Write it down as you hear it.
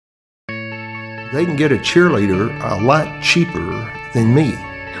They can get a cheerleader a lot cheaper than me.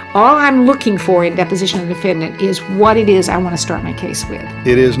 All I'm looking for in deposition of the defendant is what it is I want to start my case with.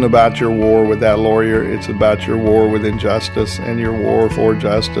 It isn't about your war with that lawyer. It's about your war with injustice and your war for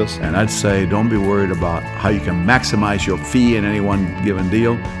justice. And I'd say don't be worried about how you can maximize your fee in any one given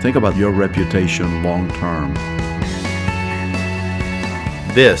deal. Think about your reputation long term.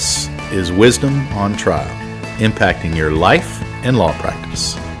 This is Wisdom on Trial, impacting your life and law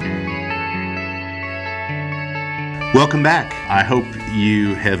practice. Welcome back. I hope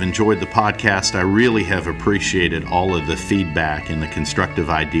you have enjoyed the podcast. I really have appreciated all of the feedback and the constructive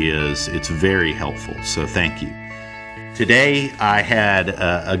ideas. It's very helpful, so thank you. Today, I had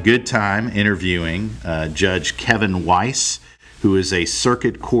a good time interviewing Judge Kevin Weiss, who is a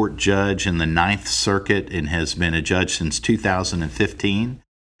circuit court judge in the Ninth Circuit and has been a judge since 2015.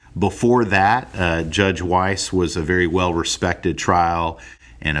 Before that, Judge Weiss was a very well-respected trial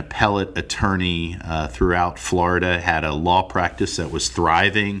and appellate attorney throughout Florida, had a law practice that was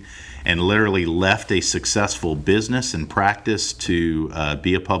thriving, and literally left a successful business and practice to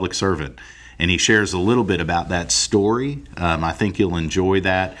be a public servant. And he shares a little bit about that story. I think you'll enjoy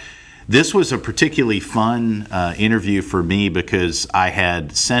that. This was a particularly fun interview for me because I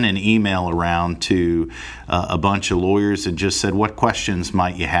had sent an email around to a bunch of lawyers and just said, what questions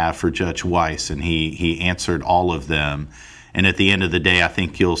might you have for Judge Weiss? And he answered all of them. And at the end of the day, I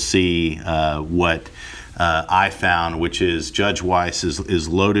think you'll see what I found, which is Judge Weiss is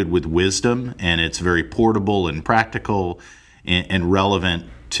loaded with wisdom, and it's very portable and practical and relevant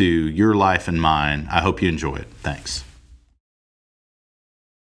to your life and mine. I hope you enjoy it. Thanks.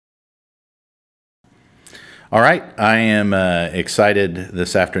 All right, I am excited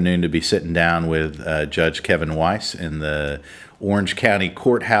this afternoon to be sitting down with Judge Kevin Weiss in the Orange County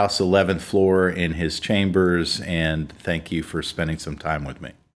Courthouse, 11th floor in his chambers, and thank you for spending some time with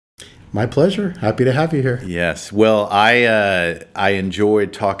me. My pleasure. Happy to have you here. Yes. Well, I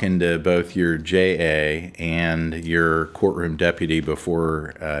enjoyed talking to both your JA and your courtroom deputy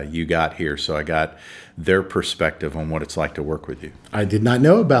before you got here, so I got their perspective on what it's like to work with you. I did not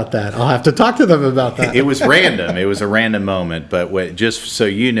know about that. I'll have to talk to them about that. It was random. It was a random moment, but just so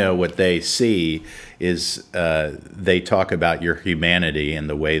you know, what they see is they talk about your humanity and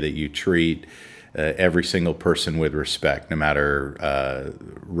the way that you treat every single person with respect, no matter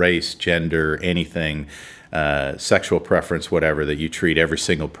race, gender, anything, sexual preference, whatever, that you treat every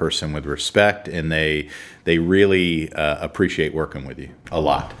single person with respect, and they really appreciate working with you a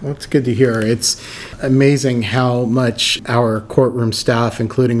lot. Well, it's good to hear. It's amazing how much our courtroom staff,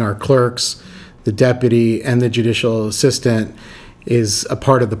 including our clerks, the deputy, and the judicial assistant, is a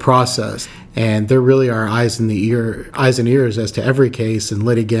part of the process. And they're really our eyes and ears as to every case and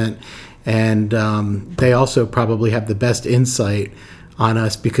litigant. And they also probably have the best insight on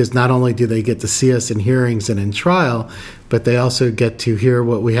us because not only do they get to see us in hearings and in trial, but they also get to hear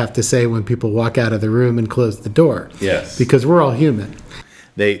what we have to say when people walk out of the room and close the door. Yes. Because we're all human.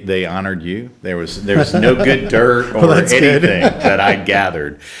 They honored you. There was no good dirt or anything that I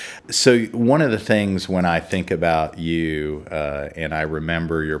gathered. So one of the things when I think about you, and I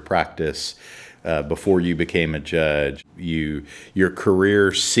remember your practice before you became a judge, your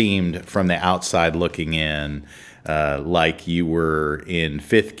career seemed from the outside looking in like you were in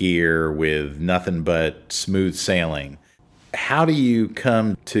fifth gear with nothing but smooth sailing. How do you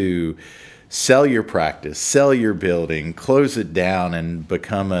come to sell your practice, sell your building, close it down, and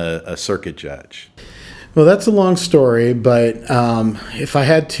become a circuit judge? Well, that's a long story, but if I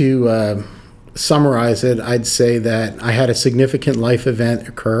had to summarize it, I'd say that I had a significant life event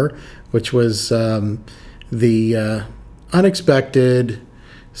occur, which was the unexpected,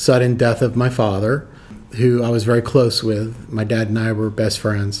 sudden death of my father, who I was very close with. My dad and I were best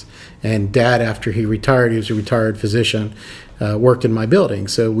friends. And Dad, after he retired, he was a retired physician, worked in my building.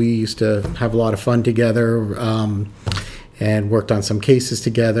 So we used to have a lot of fun together and worked on some cases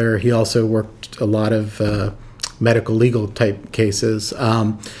together. He also worked a lot of medical legal type cases.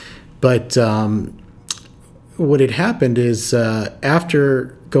 But what had happened is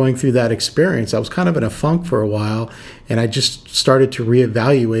after going through that experience, I was kind of in a funk for a while, and I just started to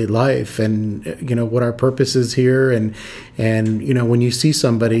reevaluate life and, what our purpose is here. And when you see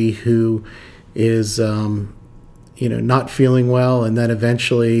somebody who is, not feeling well and then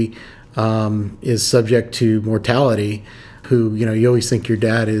eventually is subject to mortality, who, you always think your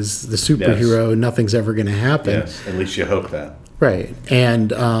dad is the superhero. Yes. And nothing's ever going to happen. Yes, at least you hope that. Right.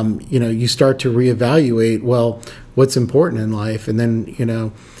 And, you start to reevaluate, well, what's important in life. And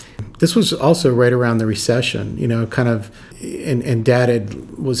then, this was also right around the recession, and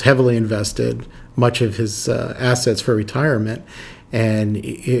Dad was heavily invested much of his assets for retirement. and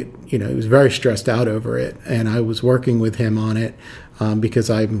he was very stressed out over it. And I was working with him on it because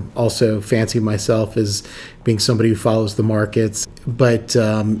I'm also fancy myself as being somebody who follows the markets. But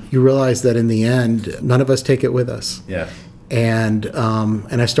you realize that in the end, none of us take it with us. Yeah. And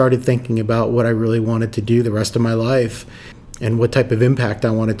I started thinking about what I really wanted to do the rest of my life and what type of impact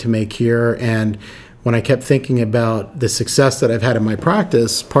I wanted to make here. And when I kept thinking about the success that I've had in my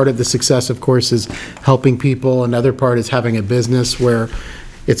practice, part of the success, of course, is helping people. Another part is having a business where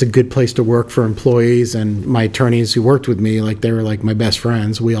it's a good place to work for employees. And my attorneys who worked with me, they were like my best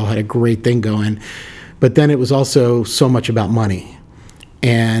friends. We all had a great thing going. But then it was also so much about money.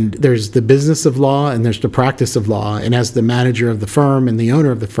 And there's the business of law and there's the practice of law. And as the manager of the firm and the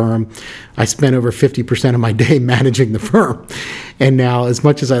owner of the firm, I spent over 50% of my day managing the firm. And now, as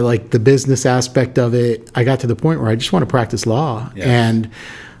much as I like the business aspect of it, I got to the point where I just want to practice law. Yes. And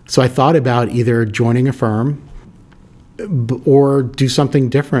so I thought about either joining a firm or do something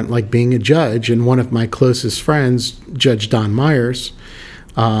different, like being a judge. And one of my closest friends, Judge Don Myers,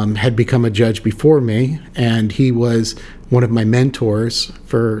 had become a judge before me, and he was one of my mentors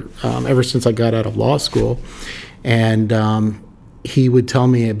for ever since I got out of law school. And he would tell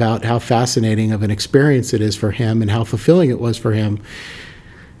me about how fascinating of an experience it is for him and how fulfilling it was for him.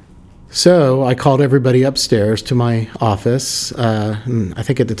 So I called everybody upstairs to my office. I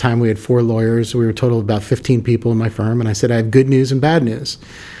think at the time we had 4 lawyers. We were a total of about 15 people in my firm. And I said, I have good news and bad news.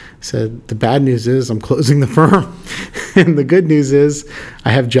 I said, the bad news is I'm closing the firm. And the good news is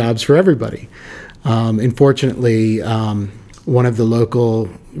I have jobs for everybody. Unfortunately, one of the local,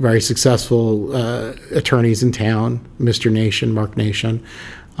 very successful attorneys in town, Mr. Nation, Mark Nation,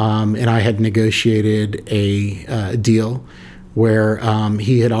 and I had negotiated a deal where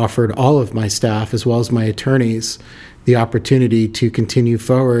he had offered all of my staff, as well as my attorneys, the opportunity to continue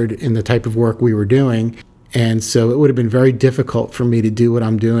forward in the type of work we were doing. And so it would have been very difficult for me to do what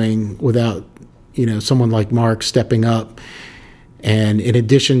I'm doing without, someone like Mark stepping up. And in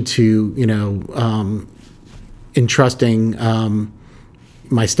addition to, entrusting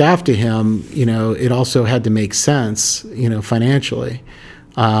my staff to him, it also had to make sense, financially,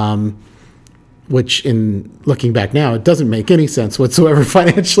 which in looking back now, it doesn't make any sense whatsoever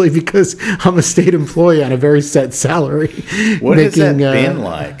financially because I'm a state employee on a very set salary. What has that been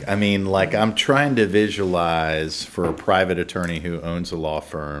like? I mean, I'm trying to visualize for a private attorney who owns a law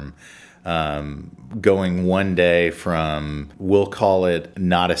firm, going one day from, we'll call it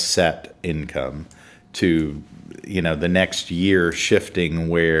not a set income, to the next year shifting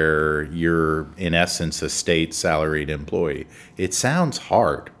where you're in essence a state salaried employee. It sounds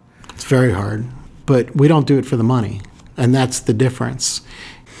hard. It's very hard, but we don't do it for the money, and that's the difference.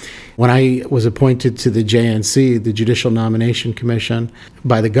 When I was appointed to the JNC, the Judicial Nomination Commission,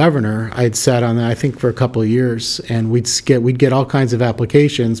 by the governor, I had sat on that, I think, for a couple of years, and we'd get all kinds of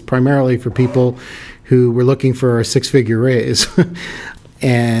applications, primarily for people who were looking for a 6-figure raise.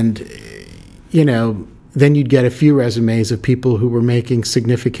 And, then you'd get a few resumes of people who were making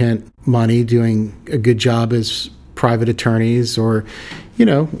significant money, doing a good job as private attorneys or,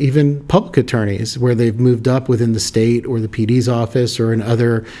 even public attorneys where they've moved up within the state or the PD's office or in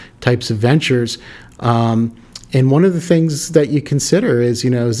other types of ventures. And one of the things that you consider is,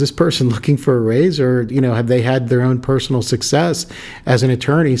 is this person looking for a raise or, have they had their own personal success as an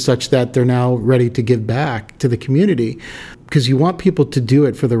attorney such that they're now ready to give back to the community? Because you want people to do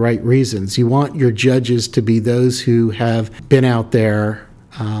it for the right reasons. You want your judges to be those who have been out there,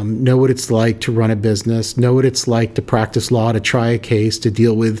 know what it's like to run a business, know what it's like to practice law, to try a case, to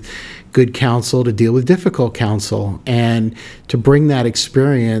deal with good counsel, to deal with difficult counsel, and to bring that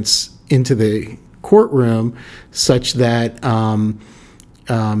experience into the courtroom such that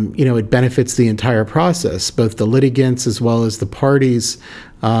it benefits the entire process, both the litigants as well as the parties,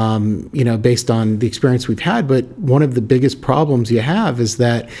 based on the experience we've had. But one of the biggest problems you have is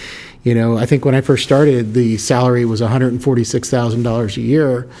that, I think when I first started, the salary was $146,000 a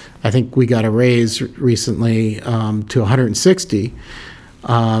year. I think we got a raise recently to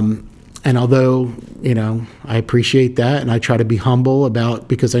 $160,000. And although, I appreciate that and I try to be humble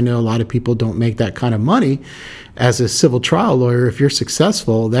because I know a lot of people don't make that kind of money, as a civil trial lawyer, if you're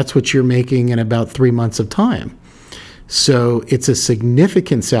successful, that's what you're making in about 3 months of time. So it's a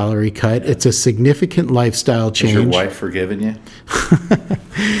significant salary cut. It's a significant lifestyle change. Has your wife forgiven you?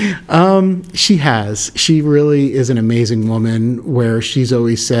 She has. She really is an amazing woman, where she's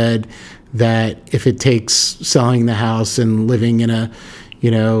always said that if it takes selling the house and living in a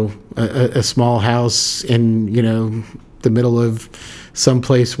small house in, the middle of some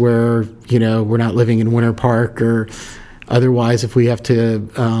place where, we're not living in Winter Park, or otherwise if we have to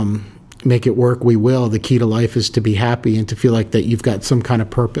make it work, we will. The key to life is to be happy and to feel like that you've got some kind of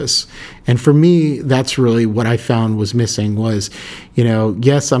purpose. And for me, that's really what I found was missing was,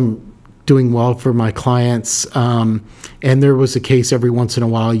 yes, I'm doing well for my clients. And there was a case every once in a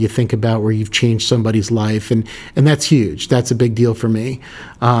while you think about where you've changed somebody's life. And that's huge. That's a big deal for me.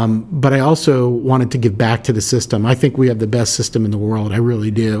 But I also wanted to give back to the system. I think we have the best system in the world. I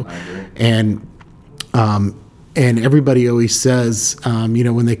really do. I agree. And everybody always says,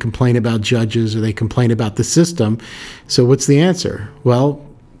 when they complain about judges or they complain about the system, so what's the answer? Well,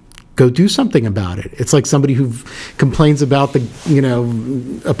 go do something about it. It's like somebody who complains about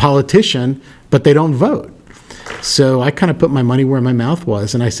a politician, but they don't vote. So I kind of put my money where my mouth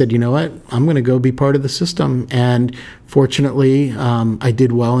was, and I said, you know what? I'm going to go be part of the system. And fortunately, I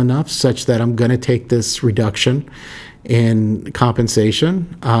did well enough such that I'm going to take this reduction in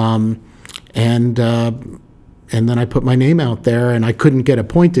compensation. And then I put my name out there, and I couldn't get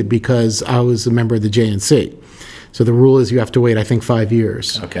appointed because I was a member of the JNC. So the rule is you have to wait, I think, 5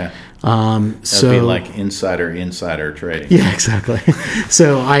 years. Okay. That'd be like insider trading. Yeah, exactly.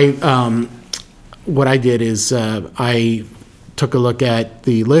 So what I did is I took a look at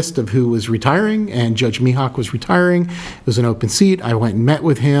the list of who was retiring, and Judge Mihawk was retiring. It was an open seat. I went and met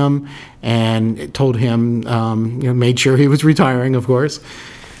with him and told him, made sure he was retiring, of course.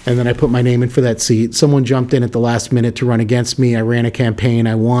 And then I put my name in for that seat. Someone jumped in at the last minute to run against me. I ran a campaign.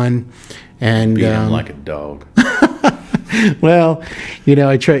 I won. And beat him like a dog. Well,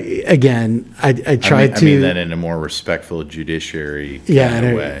 I try again. I tried to. I mean that in a more respectful judiciary kind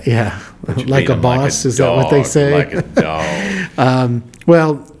of way. Yeah, But you like beat a him boss. a Is that what they dog, say? Like a dog.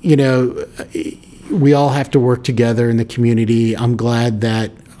 Well, we all have to work together in the community. I'm glad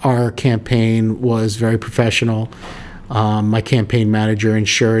that our campaign was very professional. My campaign manager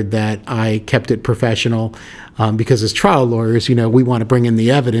ensured that I kept it professional because as trial lawyers, we want to bring in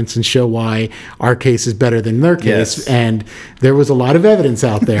the evidence and show why our case is better than their case. Yes. And there was a lot of evidence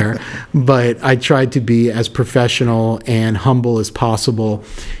out there, but I tried to be as professional and humble as possible.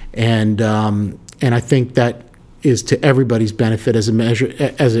 And I think that is to everybody's benefit as a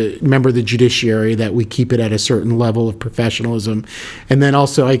member of the judiciary, that we keep it at a certain level of professionalism. And then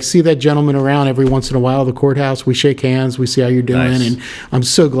also, I see that gentleman around every once in a while, the courthouse. We shake hands, we see how you're doing. Nice. And I'm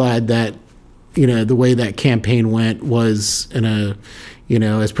so glad that, the way that campaign went was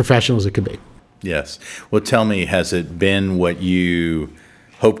as professional as it could be. Yes. Well, tell me, has it been what you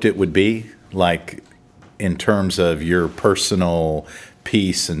hoped it would be? Like in terms of your personal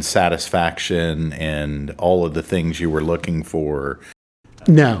peace and satisfaction and all of the things you were looking for?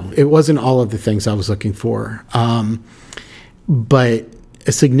 No, it wasn't all of the things I was looking for. But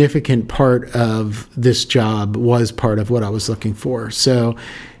a significant part of this job was part of what I was looking for. So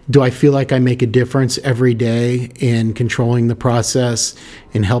do I feel like I make a difference every day in controlling the process,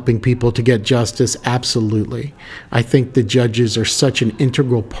 in helping people to get justice? Absolutely. I think the judges are such an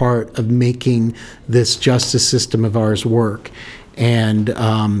integral part of making this justice system of ours work. And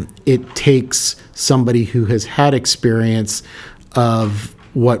it takes somebody who has had experience of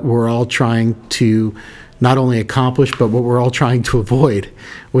what we're all trying to not only accomplish, but what we're all trying to avoid,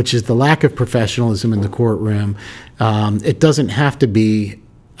 which is the lack of professionalism in the courtroom. It doesn't have to be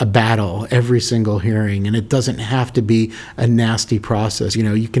a battle every single hearing, and it doesn't have to be a nasty process.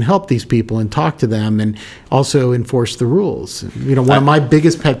 You can help these people and talk to them and also enforce the rules. One of my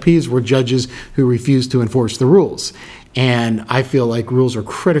biggest pet peeves were judges who refuse to enforce the rules. And I feel like rules are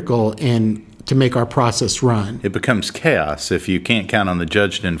critical to make our process run. It becomes chaos. If you can't count on the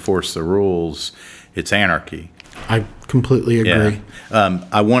judge to enforce the rules, it's anarchy. I completely agree. Yeah.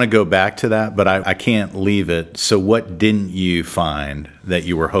 I want to go back to that, but I can't leave it. So what didn't you find that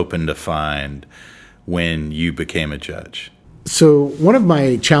you were hoping to find when you became a judge? So one of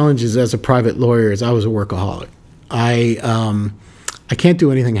my challenges as a private lawyer is I was a workaholic. I can't do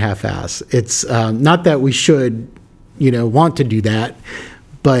anything half-ass. It's not that we should want to do that,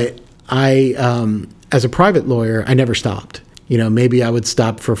 but I, as a private lawyer, I never stopped. Maybe I would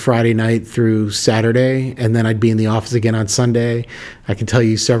stop for Friday night through Saturday, and then I'd be in the office again on Sunday. I can tell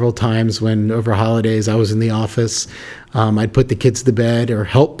you several times when over holidays I was in the office. I'd put the kids to bed or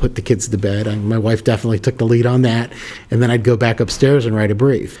help put the kids to bed. My wife definitely took the lead on that. And then I'd go back upstairs and write a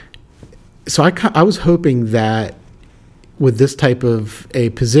brief. So I was hoping that with this type of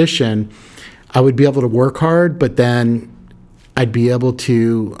a position, I would be able to work hard, but then I'd be able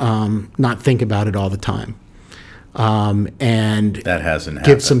to not think about it all the time. And that hasn't give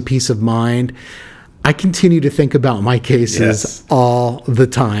happened. some peace of mind. I continue to think about my cases all the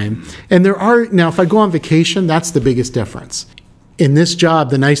time. And now if I go on vacation, that's the biggest difference. In this job,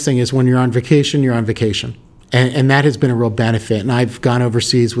 the nice thing is when you're on vacation, you're on vacation. And that has been a real benefit. And I've gone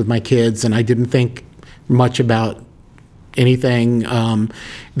overseas with my kids, and I didn't think much about anything.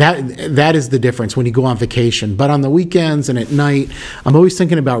 That is the difference when you go on vacation. But on the weekends and at night, I'm always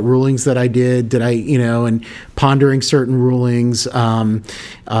thinking about rulings that I did and pondering certain rulings.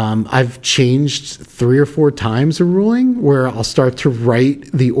 I've changed 3 or 4 times a ruling where I'll start to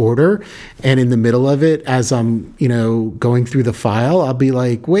write the order, and in the middle of it, as I'm going through the file, I'll be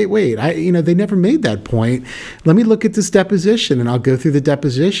like, wait, they never made that point. Let me look at this deposition, and I'll go through the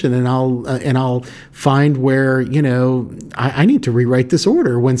deposition, and I'll find where I need to rewrite this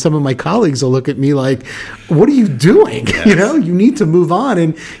order. When some of my colleagues will look at me like, what are you doing? Yes. You need to move on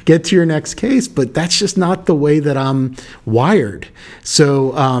and get to your next case. But that's just not the way that I'm wired.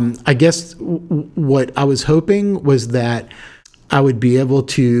 So I guess what I was hoping was that I would be able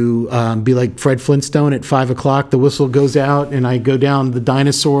to be like Fred Flintstone at 5 o'clock. The whistle goes out, and I go down the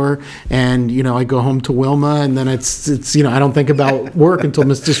dinosaur, and I go home to Wilma, and then it's I don't think about work until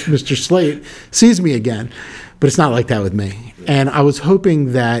Mr. Slate sees me again. But it's not like that with me. And I was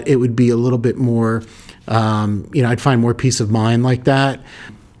hoping that it would be a little bit more, I'd find more peace of mind like that.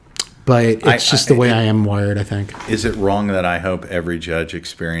 But it's just the way I am wired, I think. Is it wrong that I hope every judge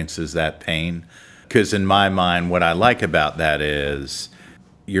experiences that pain? Because in my mind, what I like about that is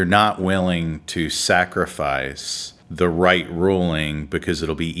you're not willing to sacrifice the right ruling because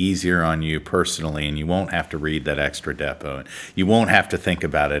it'll be easier on you personally, and you won't have to read that extra depo. You won't have to think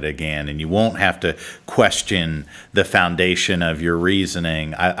about it again, and you won't have to question the foundation of your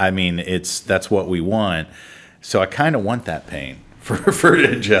reasoning. I mean, that's what we want. So I kind of want that pain for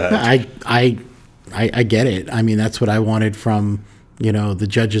the judge. I get it. I mean, that's what I wanted from the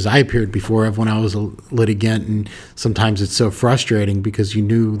judges I appeared before of when I was a litigant, and sometimes it's so frustrating because you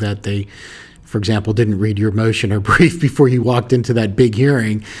knew that they, for example, didn't read your motion or brief before you walked into that big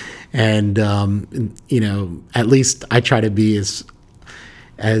hearing. And, at least I try to be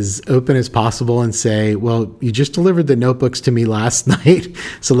as open as possible and say, well, you just delivered the notebooks to me last night,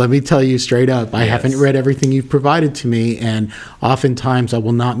 so let me tell you straight up, I haven't read everything you've provided to me, and oftentimes I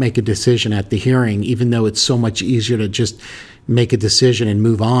will not make a decision at the hearing, even though it's so much easier to just make a decision and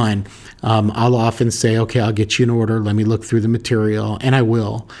move on. I'll often say, okay, I'll get you an order, let me look through the material, and I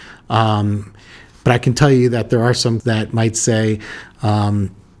will. But I can tell you that there are some that might say, A,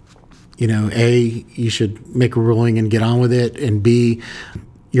 you should make a ruling and get on with it, and B,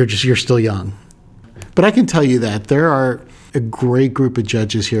 you're still young. But I can tell you that there are a great group of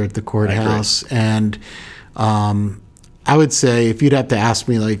judges here at the courthouse, and I would say if you'd have to ask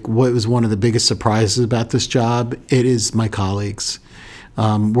me like what was one of the biggest surprises about this job, it is my colleagues.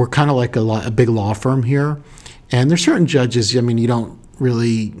 We're kind of like a big law firm here, and there's certain judges, you don't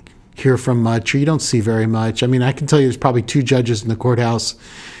really hear from much, or you don't see very much. I can tell you there's probably 2 judges in the courthouse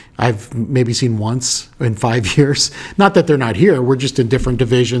I've maybe seen once in 5 years. Not that they're not here. We're just in different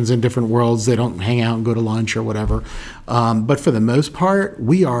divisions, in different worlds. They don't hang out and go to lunch or whatever. But for the most part,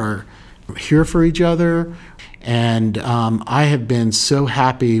 we are here for each other. And I have been so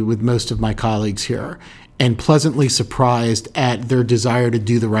happy with most of my colleagues here, and pleasantly surprised at their desire to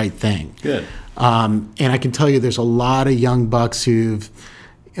do the right thing. Good. And I can tell you there's a lot of young bucks and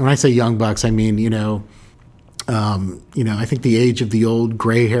when I say young bucks, I mean, I think the age of the old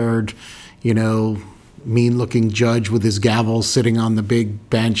gray-haired, mean-looking judge with his gavel sitting on the big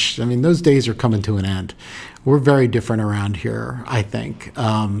bench. Those days are coming to an end. We're very different around here, I think.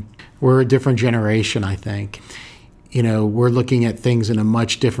 We're a different generation, I think. We're looking at things in a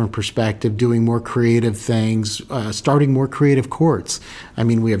much different perspective, doing more creative things, starting more creative courts.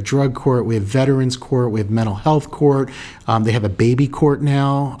 We have drug court, we have veterans court, we have mental health court. They have a baby court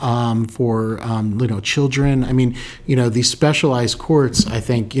now for children. These specialized courts, I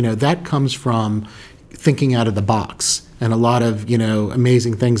think, that comes from thinking out of the box. And a lot of,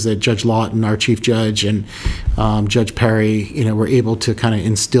 amazing things that Judge Lawton, our chief judge, and Judge Perry, were able to kind of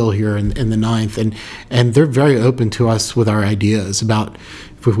instill here in the Ninth. And they're very open to us with our ideas about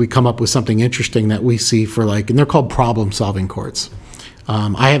if we come up with something interesting that we see for and they're called problem-solving courts.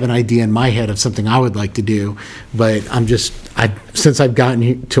 I have an idea in my head of something I would like to do, but since I've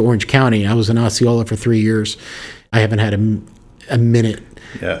gotten to Orange County, I was in Osceola for 3 years, I haven't had a minute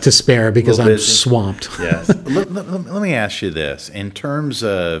to spare because I'm swamped. Yes. Let me ask you this. In terms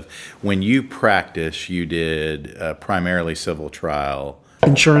of when you practice, you did primarily civil trial.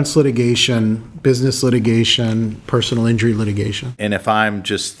 Insurance litigation, business litigation, personal injury litigation. And if I'm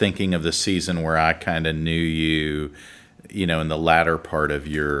just thinking of the season where I kind of knew you, in the latter part of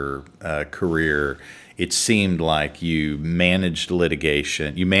your career, it seemed like you managed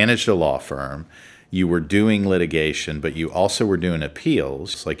litigation. You managed a law firm. You were doing litigation, but you also were doing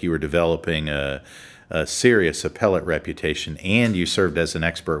appeals. Like you were developing a a serious appellate reputation, and you served as an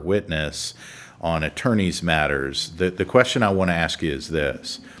expert witness on attorneys' matters. The question I want to ask you is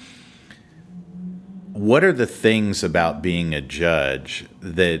this. What are the things about being a judge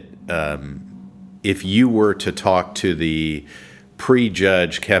that if you were to talk to the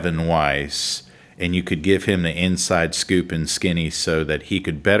pre-judge Kevin Weiss and you could give him the inside scoop and skinny so that he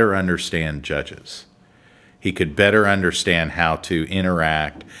could better understand judges, he could better understand how to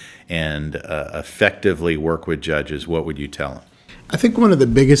interact and effectively work with judges, what would you tell him? I think one of the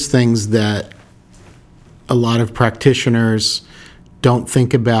biggest things that a lot of practitioners don't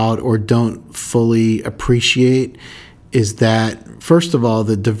think about or don't fully appreciate is that, first of all,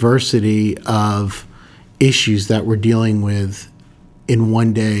 the diversity of issues that we're dealing with in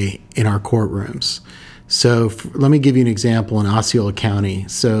one day in our courtrooms. So let me give you an example in Osceola County.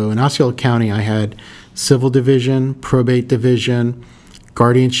 So in Osceola County, I had civil division, probate division,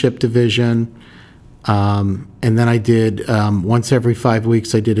 guardianship division, and then I did, once every 5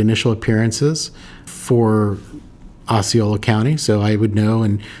 weeks, I did initial appearances for Osceola County. So I would know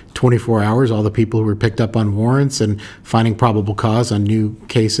in 24 hours all the people who were picked up on warrants and finding probable cause on new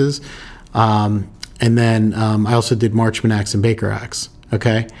cases. And then I also did Marchman Acts and Baker Acts.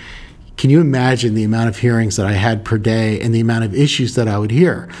 Okay. Can you imagine the amount of hearings that I had per day and the amount of issues that I would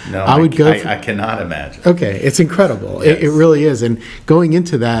hear? No, I cannot imagine. Okay, it's incredible. Yes. It really is. And going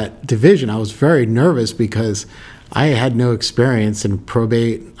into that division, I was very nervous because I had no experience in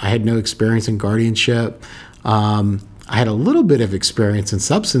probate. I had no experience in guardianship. I had a little bit of experience in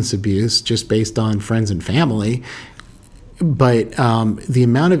substance abuse just based on friends and family. But the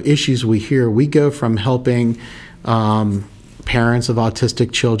amount of issues we hear, we go from helping parents of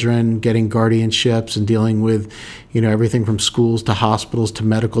autistic children getting guardianships and dealing with, everything from schools to hospitals to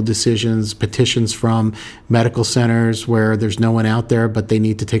medical decisions, petitions from medical centers where there's no one out there but they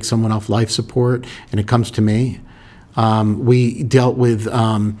need to take someone off life support and it comes to me. We dealt with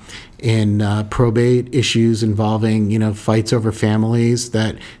in probate issues involving, fights over families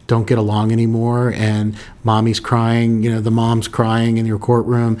that don't get along anymore, and mommy's crying, the mom's crying in your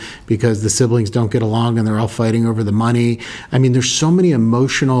courtroom because the siblings don't get along and they're all fighting over the money. I mean, there's so many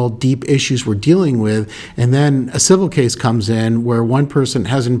emotional, deep issues we're dealing with, and then a civil case comes in where one person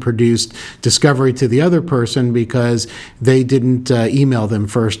hasn't produced discovery to the other person because they didn't email them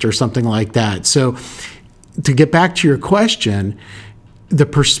first or something like that. So to get back to your question, the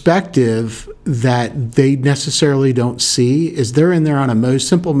perspective that they necessarily don't see is they're in there on a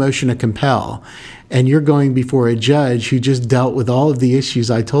simple motion to compel, and you're going before a judge who just dealt with all of the issues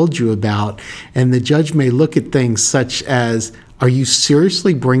I told you about, and the judge may look at things such as, are you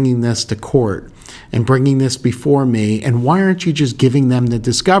seriously bringing this to court and bringing this before me, and why aren't you just giving them the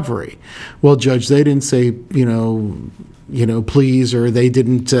discovery? Well, Judge, they didn't say, please, or they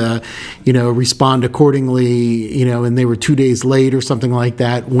didn't, respond accordingly, and they were 2 days late or something like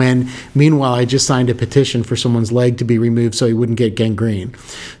that, when meanwhile I just signed a petition for someone's leg to be removed so he wouldn't get gangrene.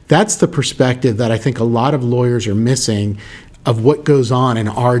 That's the perspective that I think a lot of lawyers are missing of what goes on in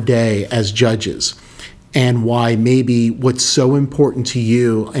our day as judges, and why maybe what's so important to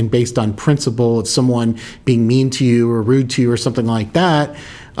you and based on principle of someone being mean to you or rude to you or something like that,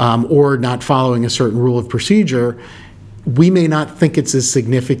 or not following a certain rule of procedure, we may not think it's as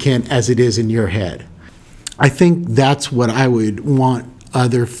significant as it is in your head. I think that's what I would want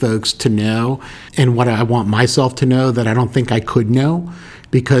other folks to know, and what I want myself to know that I don't think I could know,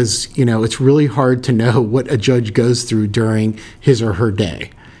 because, it's really hard to know what a judge goes through during his or her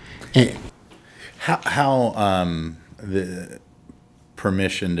day. And how the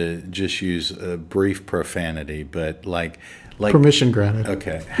permission to just use a brief profanity, but like permission granted.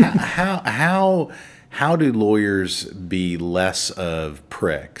 Okay. How do lawyers be less of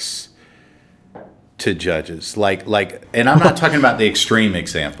pricks to judges? And I'm not talking about the extreme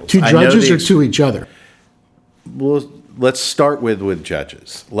examples. To judges or to each other? Well, let's start with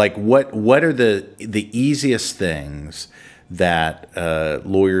judges. Like, what are the easiest things that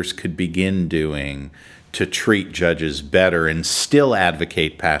lawyers could begin doing to treat judges better and still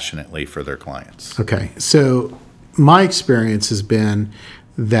advocate passionately for their clients? Okay. So my experience has been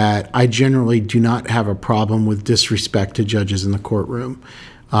that I generally do not have a problem with disrespect to judges in the courtroom.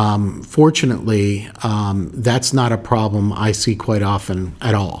 Fortunately, that's not a problem I see quite often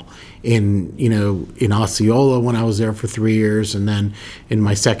at all. In Osceola when I was there for 3 years, and then in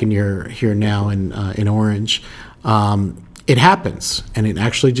my second year here now in Orange, it happens, and it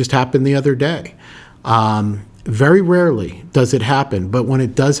actually just happened the other day. Very rarely does it happen, but when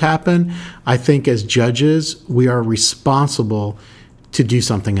it does happen, I think as judges we are responsible to do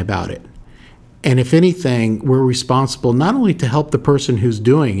something about it. And if anything, we're responsible not only to help the person who's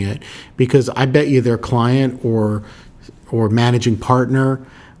doing it, because I bet you their client or managing partner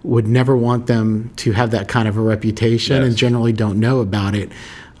would never want them to have that kind of a reputation and generally don't know about it.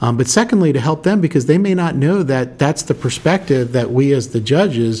 But secondly, to help them, because they may not know that that's the perspective that we as the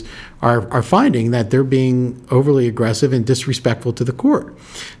judges are finding, that they're being overly aggressive and disrespectful to the court.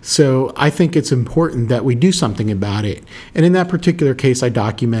 So I think it's important that we do something about it. And in that particular case, I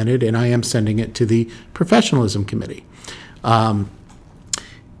documented, and I am sending it to the Professionalism Committee. But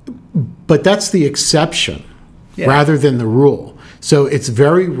that's the exception rather than the rule. So it's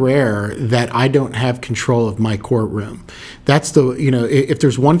very rare that I don't have control of my courtroom. That's if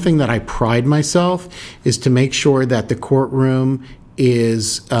there's one thing that I pride myself is to make sure that the courtroom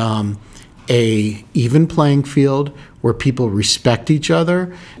is a even playing field where people respect each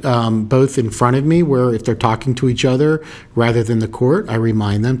other, both in front of me, where if they're talking to each other rather than the court, I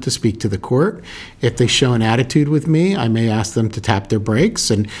remind them to speak to the court. If they show an attitude with me, I may ask them to tap their brakes,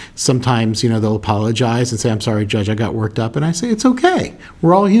 and sometimes, they'll apologize and say, "I'm sorry, Judge, I got worked up." And I say, "It's okay.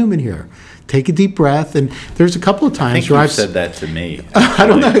 We're all human here. Take a deep breath." And there's a couple of times where I've said that to me. I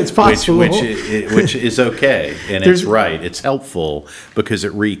don't know. It's possible. Which is okay, and it's right. It's helpful because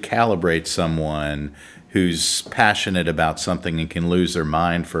it recalibrates someone who's passionate about something and can lose their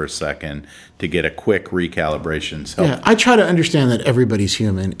mind for a second to get a quick recalibration. Yeah, I try to understand that everybody's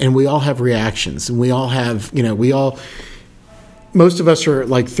human, and we all have reactions, and we all have, most of us are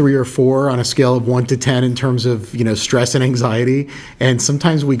like 3 or 4 on a scale of 1 to 10 in terms of, stress and anxiety. And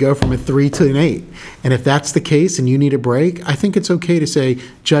sometimes we go from a 3 to an 8. And if that's the case and you need a break, I think it's okay to say,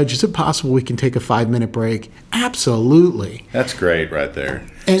 "Judge, is it possible we can take a 5-minute break?" Absolutely. That's great right there.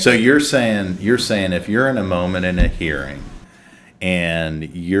 So you're saying if you're in a moment in a hearing and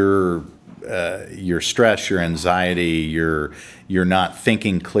your stress, your anxiety, you're not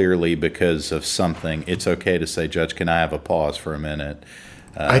thinking clearly because of something, it's okay to say, "Judge, can I have a pause for a minute?"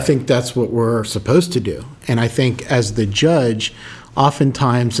 I think that's what we're supposed to do. And I think as the judge,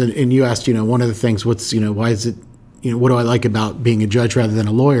 oftentimes, and you asked, one of the things, why is it, what do I like about being a judge rather than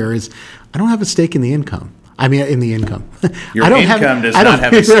a lawyer, is I don't have a stake in the income. In the income. Your income does not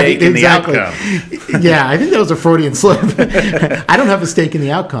have a stake in the outcome. Yeah, I think that was a Freudian slip. I don't have a stake in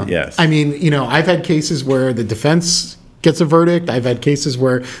the outcome. Yes. I've had cases where the defense gets a verdict. I've had cases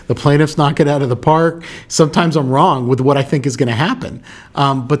where the plaintiffs knock it out of the park. Sometimes I'm wrong with what I think is going to happen.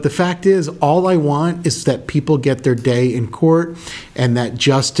 But the fact is, all I want is that people get their day in court and that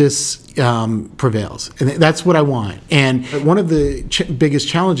justice prevails. And that's what I want. And one of the biggest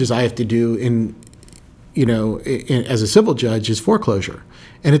challenges I have to do as a civil judge is foreclosure.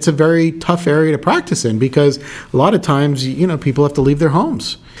 And it's a very tough area to practice in because a lot of times, people have to leave their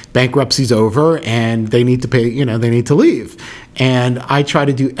homes. Bankruptcy's over and they need to pay, they need to leave. And I try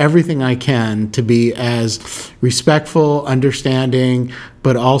to do everything I can to be as respectful, understanding,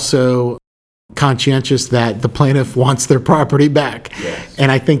 but also conscientious that the plaintiff wants their property back. Yes.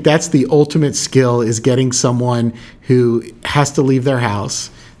 And I think that's the ultimate skill, is getting someone who has to leave their house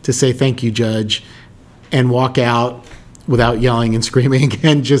to say, "Thank you, Judge," and walk out without yelling and screaming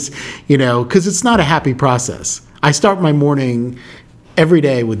and just, because it's not a happy process. I start my morning every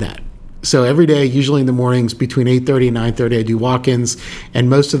day with that. So every day, usually in the mornings between 8:30 and 9:30, I do walk-ins, and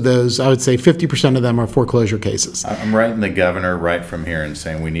most of those, I would say 50% of them are foreclosure cases. I'm writing the governor right from here and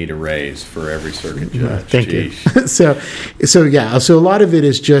saying we need a raise for every circuit judge. Thank you. So a lot of it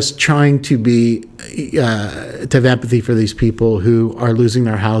is just trying to to have empathy for these people who are losing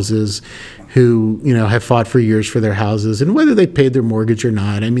their houses, who have fought for years for their houses, and whether they paid their mortgage or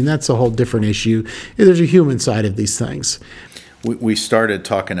not. That's a whole different issue. There's a human side of these things. We started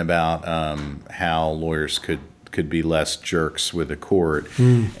talking about how lawyers could be less jerks with the court.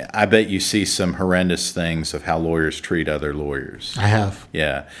 I bet you see some horrendous things of how lawyers treat other lawyers. I have.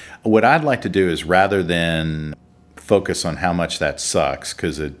 Yeah. What I'd like to do is, rather than focus on how much that sucks,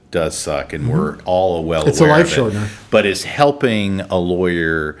 because it does suck, and we're all well it's aware a life of it, shortener. But is helping a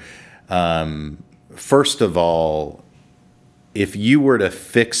lawyer, first of all, if you were to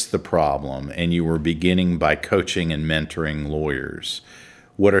fix the problem and you were beginning by coaching and mentoring lawyers,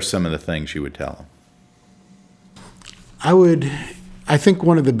 what are some of the things you would tell them? I think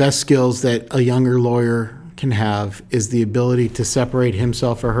one of the best skills that a younger lawyer can have is the ability to separate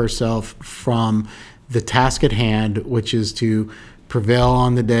himself or herself from the task at hand, which is to prevail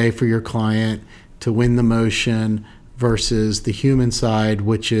on the day for your client, to win the motion, versus the human side,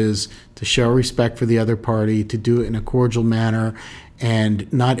 which is to show respect for the other party, to do it in a cordial manner, and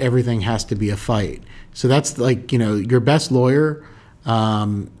not everything has to be a fight. So that's your best lawyer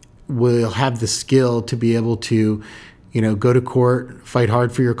will have the skill to be able to go to court, fight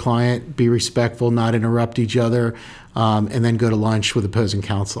hard for your client, be respectful, not interrupt each other, and then go to lunch with opposing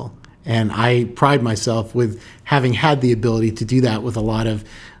counsel. And I pride myself with having had the ability to do that with a lot of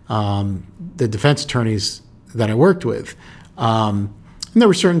the defense attorneys that I worked with. And there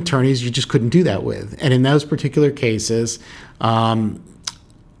were certain attorneys you just couldn't do that with. And in those particular cases,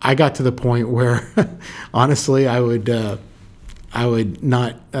 I got to the point where, honestly, I would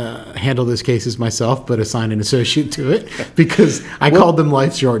not handle those cases myself, but assign an associate to it because I called them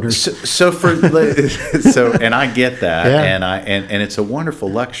life shorteners. And I get that, Yeah. and it's a wonderful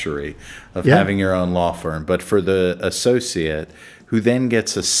luxury of Yeah. having your own law firm. But for the associate who then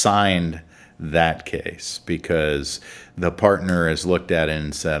gets assigned that case because the partner has looked at it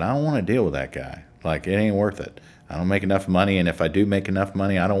and said, I don't want to deal with that guy. Like, it ain't worth it. I don't make enough money, and if I do make enough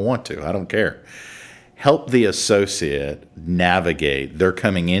money, I don't want to. I don't care. Help the associate navigate. They're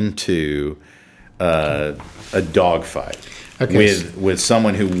coming into a dogfight with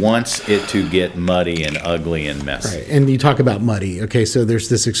someone who wants it to get muddy and ugly and messy. Right. And you talk about muddy. Okay, so there's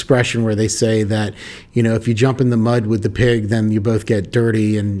this expression where they say that, if you jump in the mud with the pig, then you both get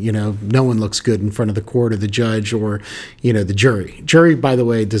dirty and, no one looks good in front of the court or the judge or, the jury. Jury, by the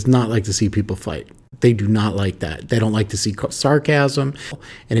way, does not like to see people fight. They do not like that. They don't like to see sarcasm,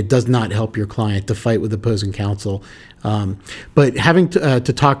 and it does not help your client to fight with opposing counsel. But having to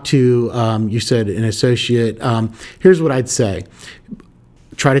talk to, you said, an associate, here's what I'd say.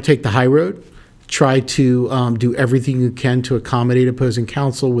 Try to take the high road. Try to do everything you can to accommodate opposing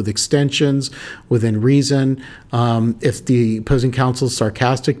counsel with extensions, within reason. If the opposing counsel is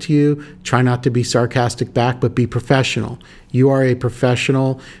sarcastic to you, try not to be sarcastic back, but be professional. You are a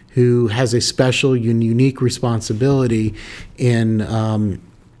professional who has a special and unique responsibility in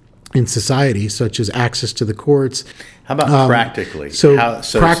society, such as access to the courts. How about practically?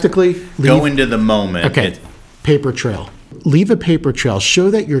 Practically, go into the moment. Okay, paper trail. Leave a paper trail. Show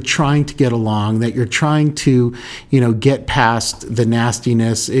that you're trying to get along, that you're trying to, get past the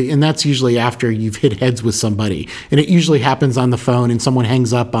nastiness. And that's usually after you've hit heads with somebody. And it usually happens on the phone and someone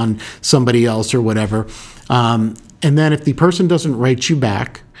hangs up on somebody else or whatever. And then if the person doesn't write you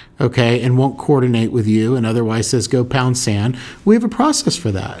back, okay, and won't coordinate with you and otherwise says go pound sand, we have a process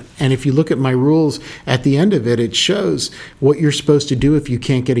for that. And if you look at my rules at the end of it, it shows what you're supposed to do if you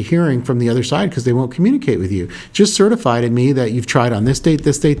can't get a hearing from the other side because they won't communicate with you. Just certify to me that you've tried on this date,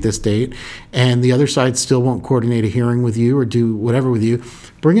 this date, this date, and the other side still won't coordinate a hearing with you or do whatever with you.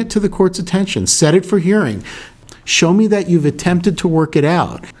 Bring it to the court's attention. Set it for hearing. Show me that you've attempted to work it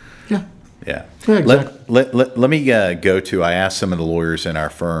out. Yeah. Yeah, exactly. Let me go to, I asked some of the lawyers in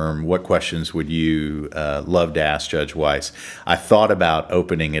our firm, what questions would you love to ask Judge Weiss? I thought about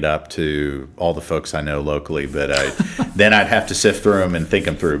opening it up to all the folks I know locally, but then I'd have to sift through them and think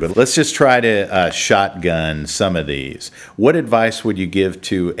them through. But let's just try to shotgun some of these. What advice would you give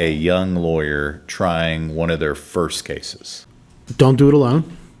to a young lawyer trying one of their first cases? Don't do it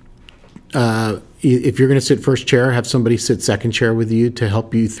alone. If you're going to sit first chair, have somebody sit second chair with you to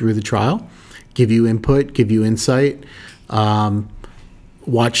help you through the trial, give you input, give you insight.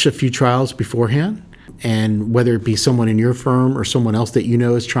 Watch a few trials beforehand. And whether it be someone in your firm or someone else that you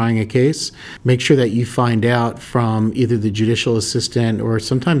know is trying a case, make sure that you find out from either the judicial assistant or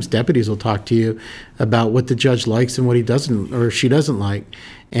sometimes deputies will talk to you about what the judge likes and what he doesn't or she doesn't like.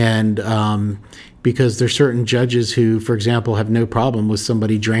 And because there's certain judges who, for example, have no problem with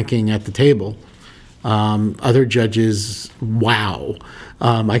somebody drinking at the table. Other judges, wow.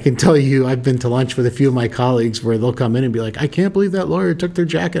 I can tell you, I've been to lunch with a few of my colleagues where they'll come in and be like, I can't believe that lawyer took their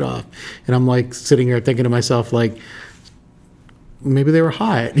jacket off. And I'm like sitting here thinking to myself, like, maybe they were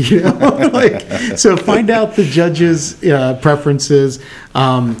hot, so find out the judge's preferences.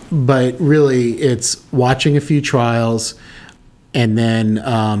 But really, it's watching a few trials and then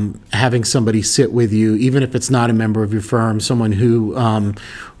having somebody sit with you, even if it's not a member of your firm, someone who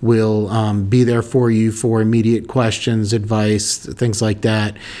will be there for you for immediate questions, advice, things like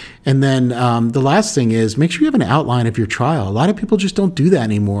that. And then the last thing is make sure you have an outline of your trial. A lot of people just don't do that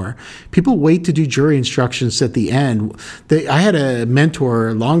anymore. People wait to do jury instructions at the end. I had a mentor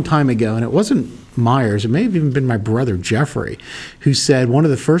a long time ago, and it wasn't Myers, it may have even been my brother Jeffrey, who said one of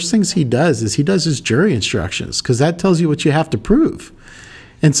the first things he does is he does his jury instructions because that tells you what you have to prove.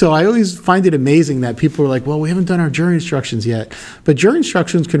 And so I always find it amazing that people are like, well, we haven't done our jury instructions yet. But jury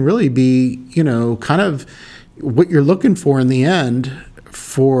instructions can really be, kind of what you're looking for in the end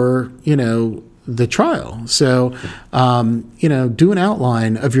for, the trial. So, do an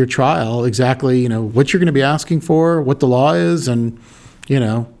outline of your trial, exactly, what you're going to be asking for, what the law is, and,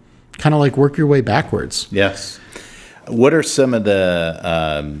 kind of like work your way backwards. Yes. What are some of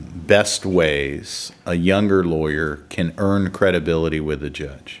the best ways a younger lawyer can earn credibility with a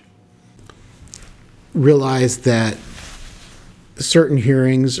judge? Realize that certain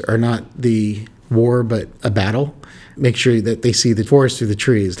hearings are not the war, but a battle. Make sure that they see the forest through the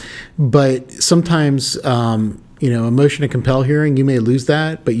trees. But sometimes, a motion to compel hearing, you may lose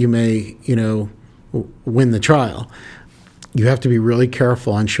that, but you may, win the trial. You have to be really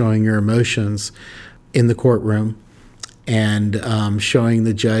careful on showing your emotions in the courtroom and showing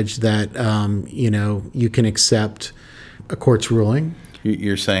the judge that, you can accept a court's ruling.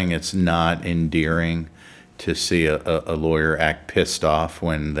 You're saying it's not endearing to see a lawyer act pissed off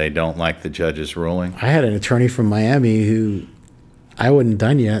when they don't like the judge's ruling? I had an attorney from Miami who I wasn't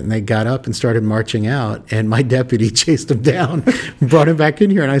done yet, and they got up and started marching out, and my deputy chased him down, brought him back in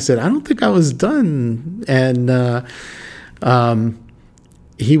here, and I said, I don't think I was done. And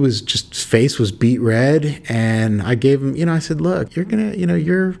he was just, his face was beet red, and I gave him, I said, look,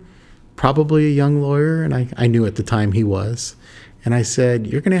 you're probably a young lawyer, and I knew at the time he was. And I said,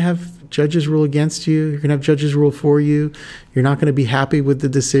 you're going to have judges rule against you. You're going to have judges rule for you. You're not going to be happy with the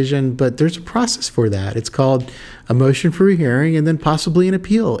decision, but there's a process for that. It's called a motion for a hearing and then possibly an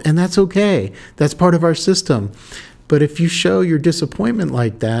appeal, and that's okay. That's part of our system. But if you show your disappointment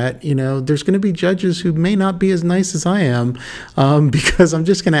like that, there's going to be judges who may not be as nice as I am, because I'm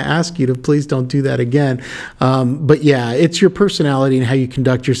just going to ask you to please don't do that again. But yeah, it's your personality and how you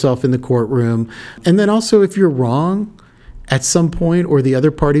conduct yourself in the courtroom. And then also, if you're wrong at some point, or the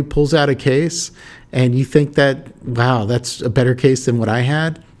other party pulls out a case and you think that, wow, that's a better case than what I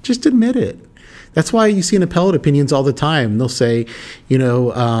had, just admit it. That's why you see in appellate opinions all the time, they'll say,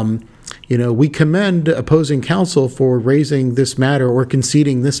 we commend opposing counsel for raising this matter or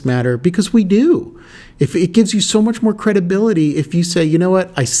conceding this matter, because we do. If it gives you so much more credibility if you say, you know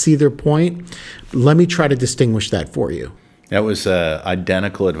what, I see their point. Let me try to distinguish that for you. That was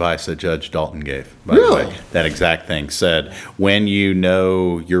identical advice that Judge Dalton gave, by Really? the way. That exact thing said, when you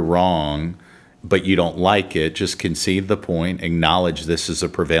know you're wrong, but you don't like it, just concede the point, acknowledge this is a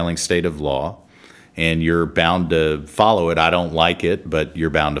prevailing state of law, and you're bound to follow it. I don't like it, but you're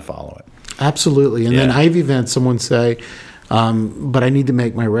bound to follow it. Absolutely. And then Yeah. I've even had someone say, but I need to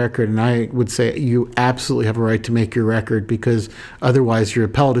make my record. And I would say you absolutely have a right to make your record, because otherwise your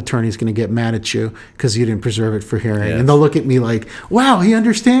appellate attorney is going to get mad at you because you didn't preserve it for hearing. Yes. And they'll look at me like, wow, he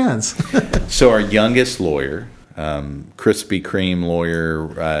understands. So our youngest lawyer, Krispy Kreme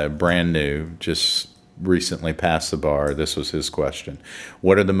lawyer, brand new, just recently passed the bar. This was his question.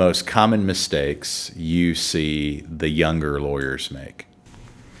 What are the most common mistakes you see the younger lawyers make?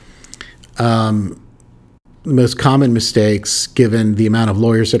 The most common mistakes, given the amount of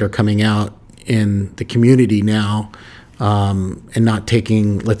lawyers that are coming out in the community now, and not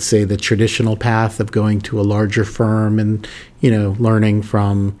taking, let's say, the traditional path of going to a larger firm and, learning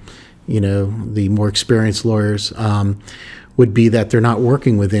from, the more experienced lawyers, would be that they're not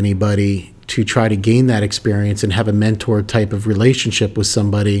working with anybody to try to gain that experience and have a mentor type of relationship with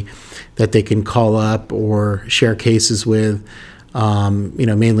somebody that they can call up or share cases with.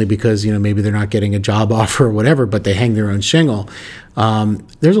 Mainly because, maybe they're not getting a job offer or whatever, but they hang their own shingle.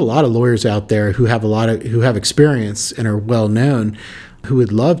 There's a lot of lawyers out there who have experience and are well known, who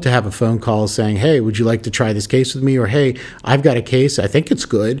would love to have a phone call saying, hey, would you like to try this case with me? Or, hey, I've got a case, I think it's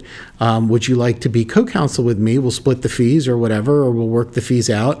good. Would you like to be co-counsel with me? We'll split the fees or whatever, or we'll work the fees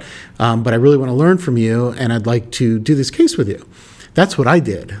out. But I really want to learn from you, and I'd like to do this case with you. That's what I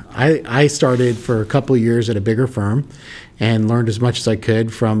did. I started for a couple of years at a bigger firm and learned as much as I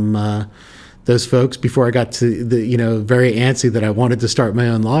could from those folks before I got to the, very antsy that I wanted to start my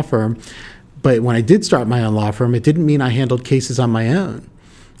own law firm. But when I did start my own law firm, it didn't mean I handled cases on my own.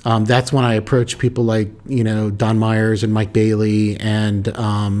 That's when I approached people like, Don Myers and Mike Bailey and,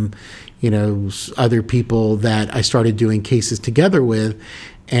 other people that I started doing cases together with.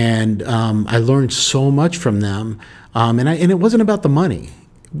 And I learned so much from them. And it wasn't about the money.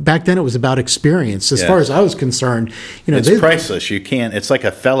 Back then, it was about experience. As far as I was concerned, it's priceless. You can't. It's like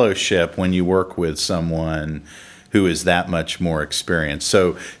a fellowship when you work with someone who is that much more experienced.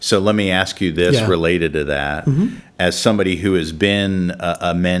 So let me ask you this related to that. Mm-hmm. As somebody who has been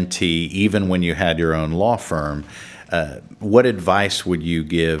a mentee, even when you had your own law firm, what advice would you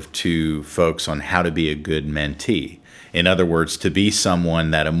give to folks on how to be a good mentee? In other words, to be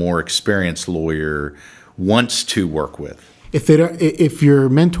someone that a more experienced lawyer wants to work with. if your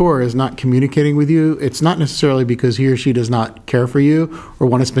mentor is not communicating with you, it's not necessarily because he or she does not care for you or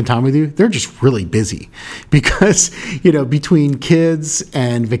want to spend time with you. They're just really busy because, between kids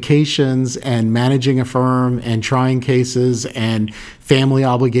and vacations and managing a firm and trying cases and family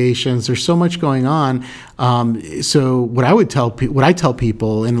obligations, there's so much going on. So what I tell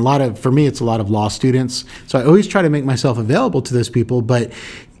people, and for me, it's a lot of law students. So I always try to make myself available to those people. But,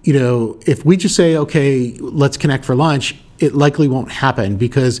 if we just say, okay, let's connect for lunch, it likely won't happen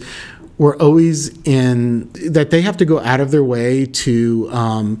because we're always that they have to go out of their way to,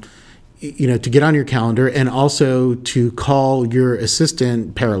 to get on your calendar and also to call your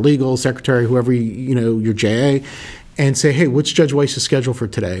assistant, paralegal, secretary, whoever, your JA, and say, hey, what's Judge Weiss's schedule for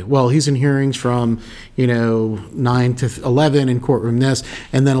today? Well, he's in hearings from, 9 to 11 in courtroom this.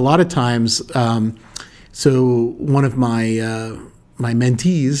 And then a lot of times, so one of my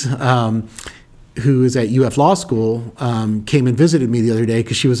mentees, who is at UF Law School, came and visited me the other day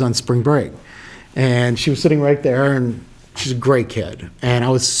because she was on spring break. And she was sitting right there, and she's a great kid. And I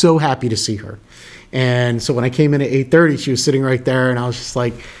was so happy to see her. And so when I came in at 8:30, she was sitting right there, and I was just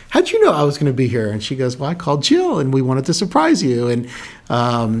like, how'd you know I was going to be here? And she goes, well, I called Jill, and we wanted to surprise you.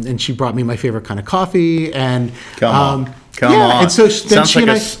 And she brought me my favorite kind of coffee. And Come on. And so then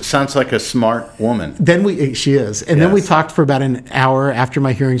sounds like a smart woman. She is. And then we talked for about an hour after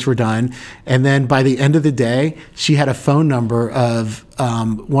my hearings were done. And then by the end of the day, she had a phone number of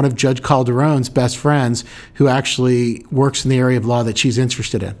one of Judge Calderon's best friends who actually works in the area of law that she's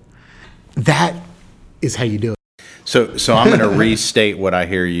interested in. That is how you do it. So I'm going to restate what I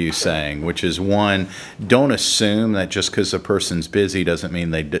hear you saying, which is, one, don't assume that just because a person's busy doesn't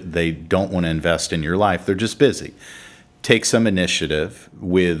mean they don't want to invest in your life. They're just busy. Take some initiative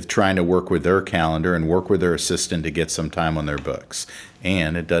with trying to work with their calendar and work with their assistant to get some time on their books.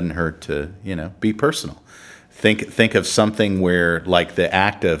 And it doesn't hurt to, be personal. Think of something where, like the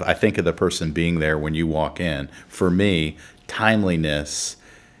act of, I think of the person being there when you walk in. For me, timeliness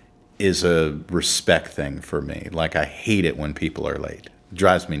is a respect thing for me. Like, I hate it when people are late. It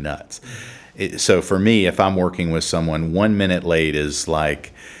drives me nuts. So for me, if I'm working with someone, 1 minute late is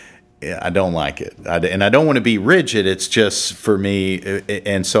like, I don't like it. And I don't want to be rigid. It's just for me.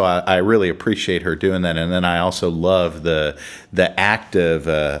 And so I really appreciate her doing that. And then I also love the act of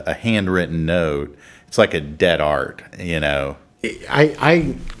a handwritten note. It's like a dead art,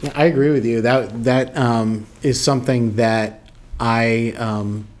 I agree with you. That is something that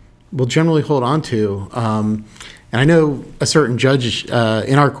I will generally hold on to. And I know a certain judge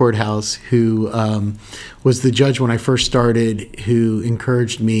in our courthouse who was the judge when I first started, who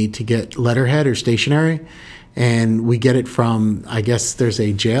encouraged me to get letterhead or stationery. And we get it from, I guess there's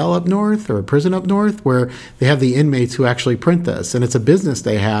a jail up north or a prison up north where they have the inmates who actually print this. And it's a business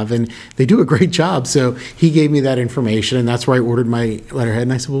they have, and they do a great job. So he gave me that information, and that's where I ordered my letterhead.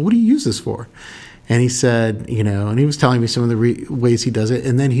 And I said, well, what do you use this for? And he said, and he was telling me some of the ways he does it.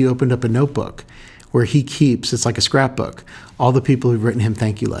 And then he opened up a notebook where he keeps, it's like a scrapbook, all the people who've written him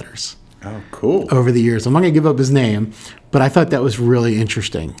thank you letters. Oh, cool. Over the years. I'm not going to give up his name, but I thought that was really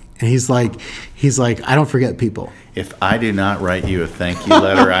interesting. And he's like, I don't forget people. If I do not write you a thank you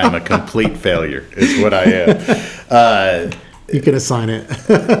letter, I'm a complete failure, is what I am. You can assign it.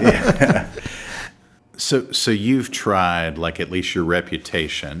 Yeah. So you've tried, like, at least your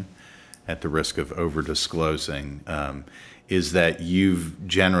reputation, at the risk of over-disclosing, is that you've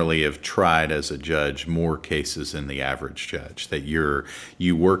generally have tried as a judge more cases than the average judge, that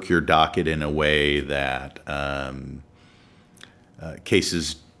you work your docket in a way that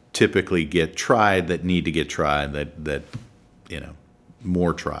cases typically get tried that need to get tried, that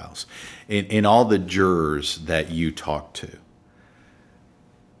more trials. In all the jurors that you talk to,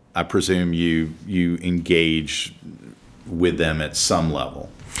 I presume you engage with them at some level.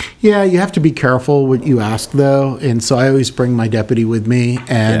 Yeah, you have to be careful what you ask, though. And so I always bring my deputy with me.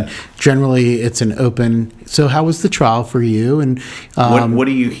 And generally, it's an open, so how was the trial for you? And what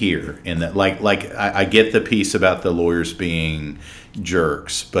do you hear in that? Like I get the piece about the lawyers being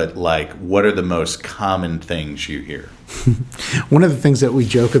jerks, but like, what are the most common things you hear? One of the things that we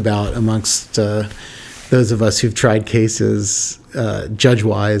joke about amongst those of us who've tried cases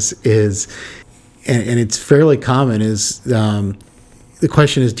judge-wise is, and it's fairly common, is the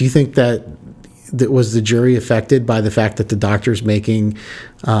question is, do you think that was the jury affected by the fact that the doctor's making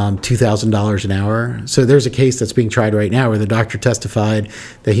 $2,000 an hour? So there's a case that's being tried right now where the doctor testified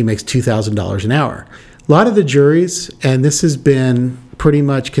that he makes $2,000 an hour. A lot of the juries, and this has been pretty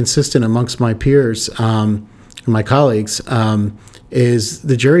much consistent amongst my peers and my colleagues, is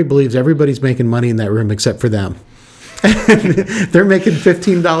the jury believes everybody's making money in that room except for them. They're making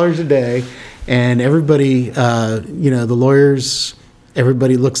 $15 a day. and everybody, the lawyers,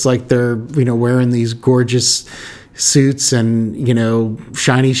 everybody looks like they're, wearing these gorgeous suits and,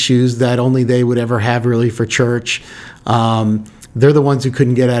 shiny shoes that only they would ever have really for church. They're the ones who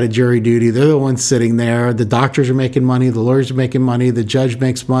couldn't get out of jury duty. They're the ones sitting there. The doctors are making money. The lawyers are making money. The judge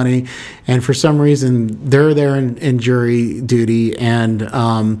makes money. And for some reason, they're there in jury duty. And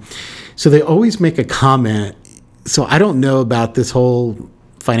so they always make a comment. So I don't know about this whole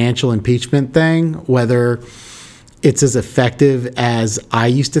financial impeachment thing, whether it's as effective as I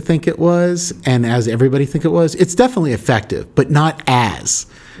used to think it was and as everybody think it was. It's definitely effective, but not as.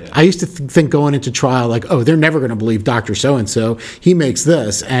 I used to think going into trial like, oh, they're never going to believe Dr. So-and-so. He makes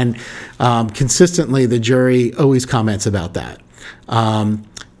this. And consistently, the jury always comments about that.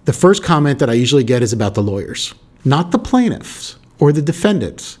 The first comment that I usually get is about the lawyers, not the plaintiffs or the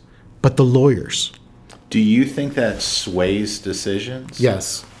defendants, but the lawyers. Do you think that sways decisions?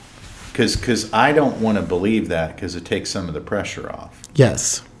 Yes. Because I don't want to believe that because it takes some of the pressure off.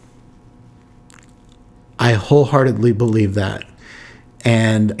 Yes. I wholeheartedly believe that.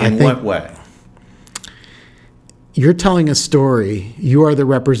 And I think, what way? You're telling a story. You are the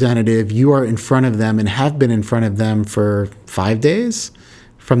representative. You are in front of them and have been in front of them for 5 days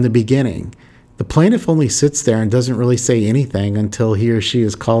from the beginning. The plaintiff only sits there and doesn't really say anything until he or she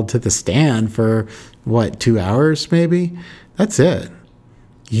is called to the stand for, 2 hours maybe? That's it.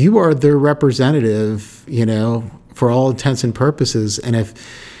 You are their representative, for all intents and purposes. And if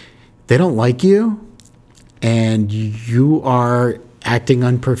they don't like you and you are acting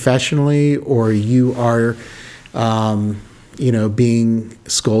unprofessionally or you are, being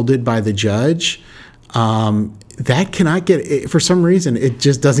scolded by the judge, that cannot get, for some reason, it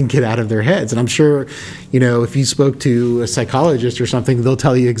just doesn't get out of their heads. And I'm sure, if you spoke to a psychologist or something, they'll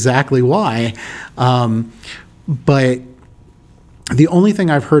tell you exactly why. But the only thing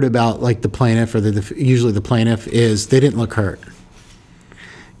I've heard about like the plaintiff or usually the plaintiff is they didn't look hurt.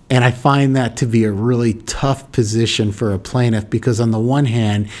 And I find that to be a really tough position for a plaintiff because on the one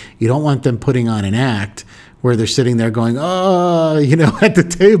hand, you don't want them putting on an act where they're sitting there going, at the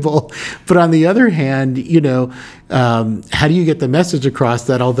table. But on the other hand, how do you get the message across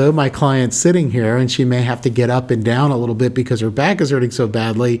that although my client's sitting here and she may have to get up and down a little bit because her back is hurting so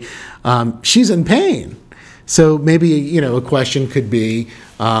badly, she's in pain. So maybe, a question could be,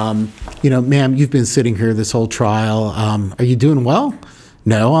 ma'am, you've been sitting here this whole trial. Are you doing well?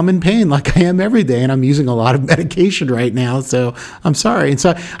 No, I'm in pain like I am every day, and I'm using a lot of medication right now, so I'm sorry. And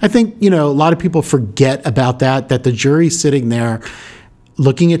so I think, a lot of people forget about that the jury's sitting there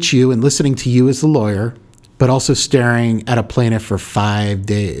looking at you and listening to you as the lawyer, but also staring at a plaintiff for 5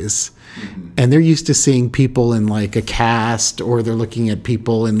 days. Mm-hmm. And they're used to seeing people in like a cast, or they're looking at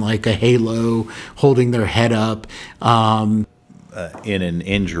people in like a halo holding their head up. In an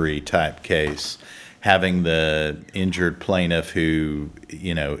injury type case, having the injured plaintiff who,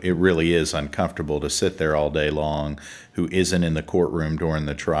 it really is uncomfortable to sit there all day long, who isn't in the courtroom during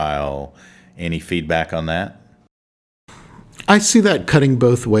the trial. Any feedback on that? I see that cutting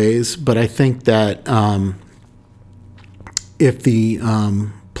both ways, but I think that if the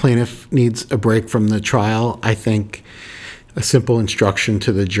plaintiff needs a break from the trial, I think a simple instruction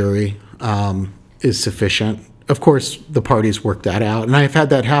to the jury is sufficient. Of course, the parties work that out, and I've had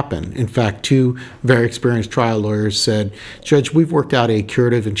that happen. In fact, 2 very experienced trial lawyers said, Judge, we've worked out a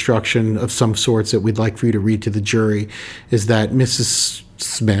curative instruction of some sorts that we'd like for you to read to the jury, is that Mrs.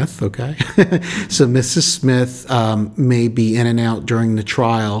 Smith, okay? So Mrs. Smith may be in and out during the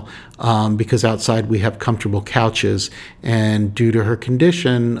trial because outside we have comfortable couches, and due to her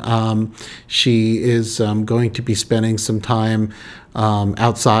condition, she is going to be spending some time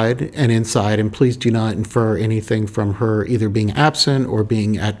outside and inside, and please do not infer anything from her either being absent or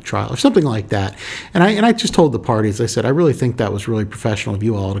being at trial or something like that. And I just told the parties, I said, I really think that was really professional of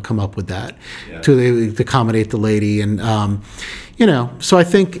you all to come up with that, to accommodate the lady. And, so I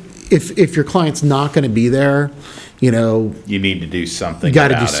think if your client's not going to be there, you need to do something. You got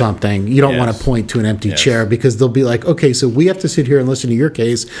to do something. You don't want to point to an empty chair because they'll be like, okay, so we have to sit here and listen to your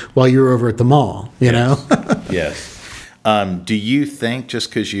case while you're over at the mall, know? Yes. Do you think, just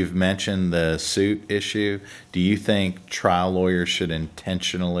because you've mentioned the suit issue, do you think trial lawyers should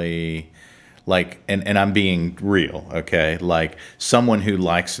intentionally, and I'm being real, okay, like someone who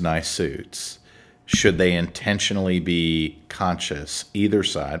likes nice suits, should they intentionally be conscious, either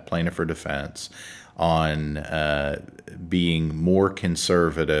side, plaintiff or defense, on being more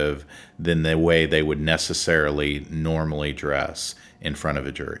conservative than the way they would necessarily normally dress in front of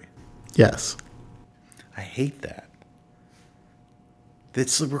a jury? Yes. I hate that.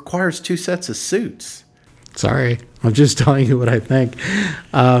 This requires 2 sets of suits. Sorry, I'm just telling you what I think,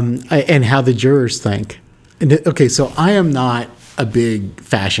 and how the jurors think. Okay, so I am not a big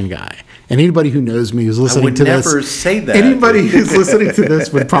fashion guy. And anybody who knows me who's listening to this, never say that. Anybody who's listening to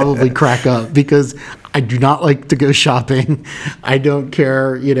this would probably crack up, because I do not like to go shopping. I don't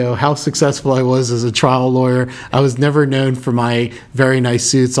care, how successful I was as a trial lawyer. I was never known for my very nice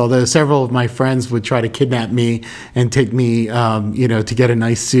suits, although several of my friends would try to kidnap me and take me, to get a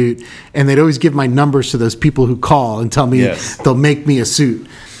nice suit. And they'd always give my numbers to those people who call and tell me they'll make me a suit.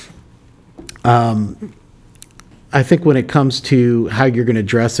 I think when it comes to how you're going to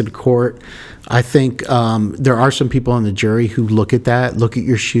dress in court, I think there are some people on the jury who look at that, look at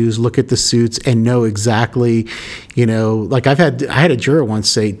your shoes, look at the suits, and know exactly, like I had a juror once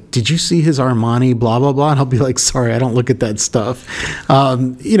say, "Did you see his Armani, blah, blah, blah?" And I'll be like, "Sorry, I don't look at that stuff."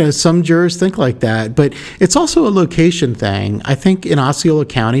 Some jurors think like that, but it's also a location thing. I think in Osceola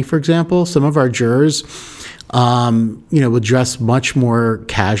County, for example, some of our jurors will dress much more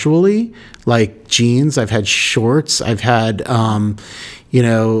casually, like jeans. I've had shorts. I've had,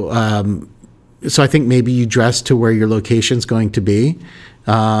 so I think maybe you dress to where your location's going to be.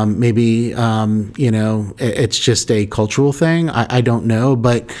 It's just a cultural thing. I don't know,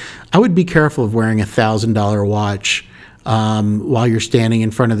 but I would be careful of wearing $1,000 watch while you're standing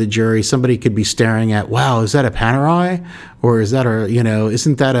in front of the jury. Somebody could be staring at, wow, is that a Panerai? Or is that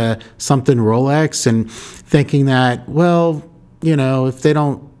isn't that a something Rolex? And thinking that, well, if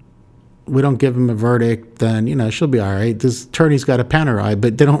we don't give him a verdict, then, she'll be all right. This attorney's got a Panerai,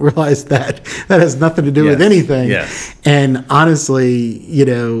 but they don't realize that has nothing to do with anything. Yes. And honestly,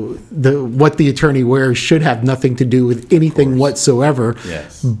 what the attorney wears should have nothing to do with anything whatsoever.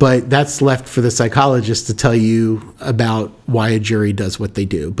 Yes. But that's left for the psychologist to tell you about why a jury does what they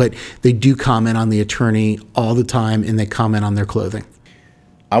do. But they do comment on the attorney all the time, and they comment on their clothing.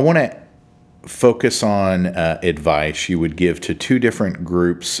 I want to focus on advice you would give to two different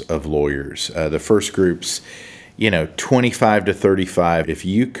groups of lawyers. The first group's, 25 to 35. If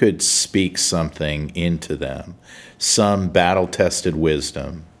you could speak something into them, some battle-tested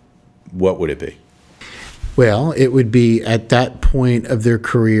wisdom, what would it be? Well, it would be at that point of their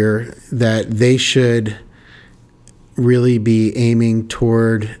career that they should really be aiming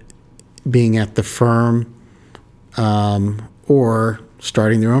toward being at the firm or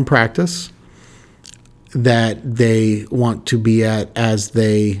starting their own practice that they want to be at as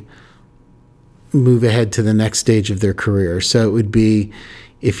they move ahead to the next stage of their career. So it would be,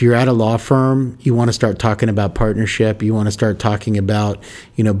 if you're at a law firm, you want to start talking about partnership. You want to start talking about,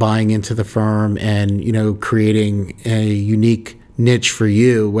 buying into the firm and, creating a unique niche for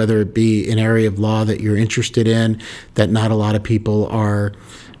you, whether it be an area of law that you're interested in that not a lot of people are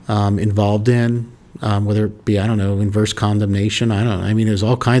involved in. Whether it be, inverse condemnation, there's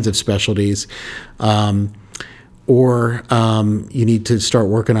all kinds of specialties. Or you need to start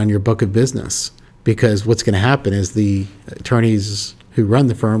working on your book of business, because what's going to happen is the attorneys who run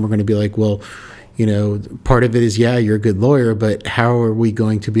the firm are going to be like, well, part of it is, you're a good lawyer, but how are we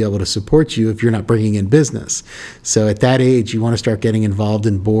going to be able to support you if you're not bringing in business? So at that age, you want to start getting involved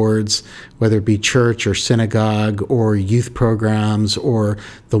in boards, whether it be church or synagogue or youth programs or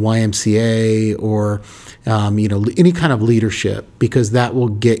the YMCA or, any kind of leadership, because that will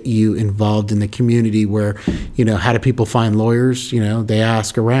get you involved in the community where, how do people find lawyers? They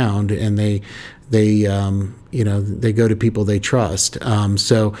ask around and they go to people they trust.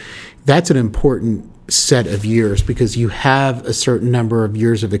 So that's an important set of years, because you have a certain number of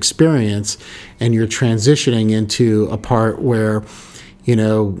years of experience and you're transitioning into a part where,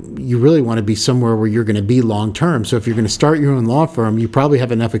 you really want to be somewhere where you're going to be long term. So if you're going to start your own law firm, you probably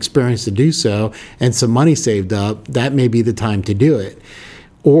have enough experience to do so and some money saved up. That may be the time to do it.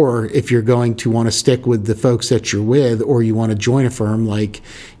 Or if you're going to want to stick with the folks that you're with, or you want to join a firm like,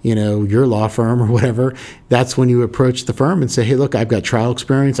 your law firm or whatever, that's when you approach the firm and say, hey, look, I've got trial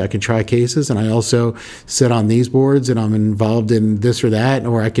experience. I can try cases. And I also sit on these boards and I'm involved in this or that.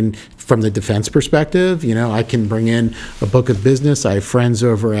 Or I can, from the defense perspective, I can bring in a book of business. I have friends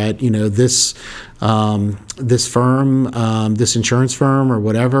over at, this firm, this insurance firm or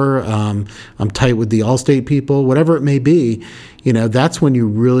whatever. I'm tight with the Allstate people, whatever it may be. That's when you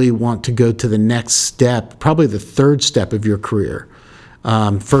really want to go to the next step, probably the third step of your career.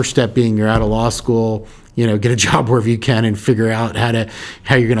 First step being you're out of law school, get a job wherever you can and figure out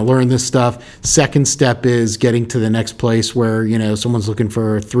how you're going to learn this stuff. Second step is getting to the next place where, someone's looking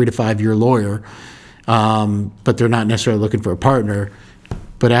for a 3 to 5 year lawyer, but they're not necessarily looking for a partner.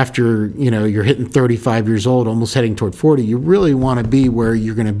 But after, you're hitting 35 years old, almost heading toward 40, you really want to be where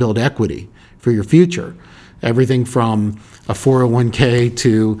you're going to build equity for your future. everything from a 401k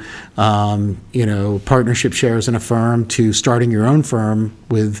to, partnership shares in a firm to starting your own firm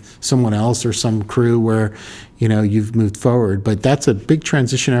with someone else or some crew where, you've moved forward. But that's a big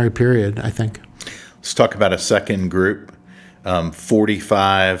transitionary period, I think. Let's talk about a second group.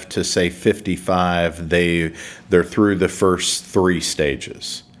 45 to say 55, they're through the first 3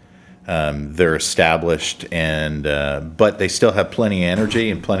 stages. They're established, and but they still have plenty of energy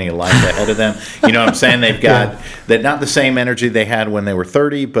and plenty of life ahead of them. You know what I'm saying? They've got that, not the same energy they had when they were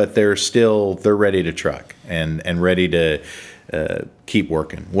 30, but they're ready to truck and ready to keep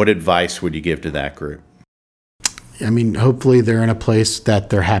working. What advice would you give to that group? I mean, hopefully they're in a place that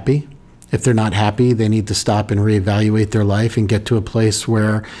they're happy. If they're not happy, they need to stop and reevaluate their life and get to a place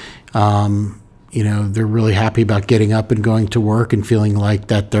where, they're really happy about getting up and going to work and feeling like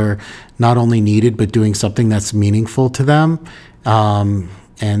that they're not only needed, but doing something that's meaningful to them. And,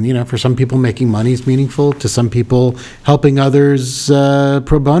 for some people, making money is meaningful. To some people, helping others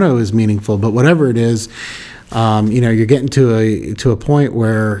pro bono is meaningful. But whatever it is, you're getting to a point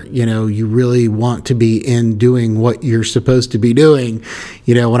where, you really want to be in doing what you're supposed to be doing.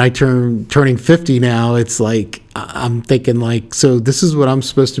 When I turning 50 now, it's like, I'm thinking like, so this is what I'm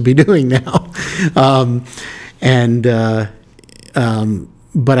supposed to be doing now.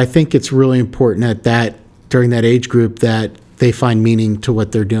 But I think it's really important during that age group that they find meaning to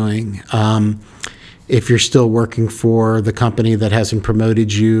what they're doing. If you're still working for the company that hasn't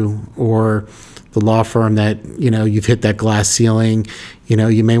promoted you, or the law firm that, you've hit that glass ceiling,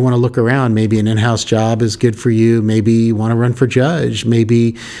 you may want to look around. Maybe an in-house job is good for you. Maybe you want to run for judge.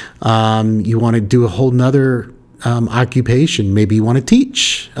 Maybe you want to do a whole nother occupation. Maybe you want to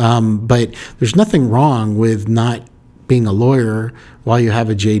teach. But there's nothing wrong with not being a lawyer while you have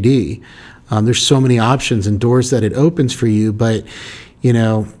a JD. There's so many options and doors that it opens for you. But,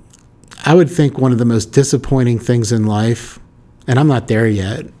 I would think one of the most disappointing things in life, and I'm not there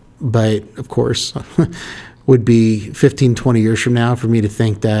yet, but of course, would be 15, 20 years from now for me to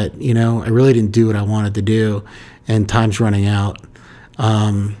think that, I really didn't do what I wanted to do and time's running out.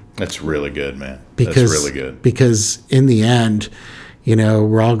 That's really good, man. That's really good. Because in the end,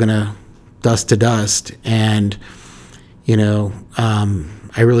 we're all going to dust to dust. And,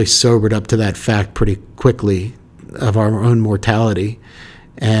 I really sobered up to that fact pretty quickly of our own mortality.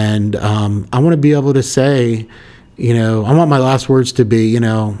 And I want to be able to say, I want my last words to be,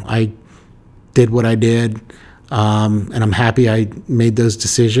 I did what I did, and I'm happy I made those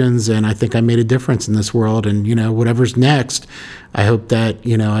decisions, and I think I made a difference in this world. And, whatever's next, I hope that,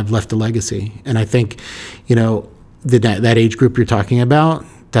 I've left a legacy. And I think, that age group you're talking about,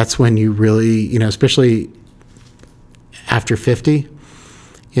 that's when you really, especially after 50,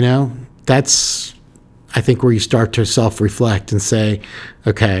 that's, I think, where you start to self-reflect and say,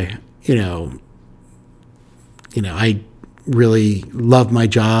 okay, I really love my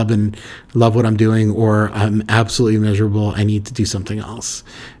job and love what I'm doing, or I'm absolutely miserable. I need to do something else,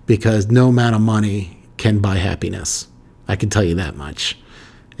 because no amount of money can buy happiness. I can tell you that much.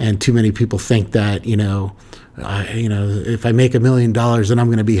 And too many people think that, if I make $1 million, then I'm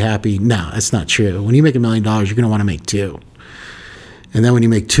going to be happy. No, that's not true. When you make $1 million, you're going to want to make 2. And then when you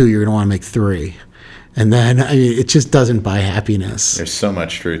make 2, you're going to want to make 3. And then it just doesn't buy happiness. There's so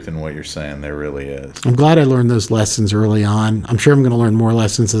much truth in what you're saying. There really is. I'm glad I learned those lessons early on. I'm sure I'm going to learn more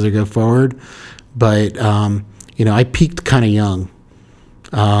lessons as I go forward. But, I peaked kind of young.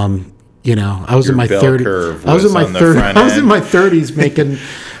 I was in my 30s. I was in my 30s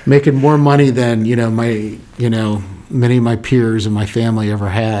making more money than, many of my peers and my family ever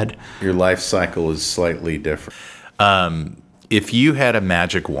had. Your life cycle is slightly different. If you had a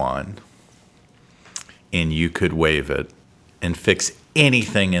magic wand and you could wave it and fix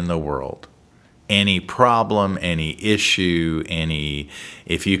anything in the world, any problem, any issue,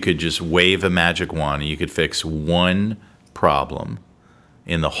 if you could just wave a magic wand and you could fix one problem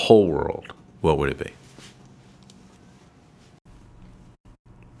in the whole world, what would it be?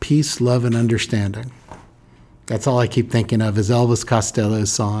 Peace, love, and understanding. That's all I keep thinking of is Elvis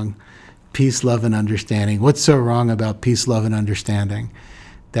Costello's song, Peace, Love, and Understanding. What's so wrong about peace, love, and understanding?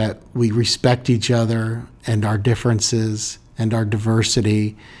 That we respect each other and our differences and our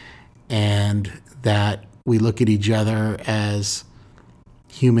diversity, and that we look at each other as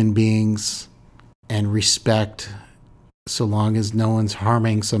human beings and respect, so long as no one's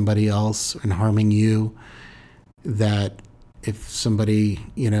harming somebody else and harming you. That if somebody,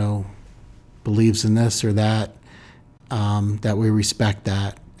 believes in this or that, that we respect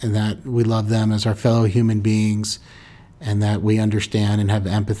that, and that we love them as our fellow human beings, and that we understand and have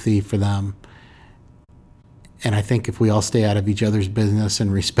empathy for them. And I think if we all stay out of each other's business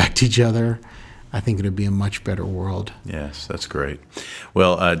and respect each other, I think it'll be a much better world. Yes, that's great.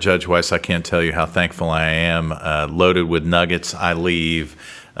 Well, Judge Weiss, I can't tell you how thankful I am. Loaded with nuggets, I leave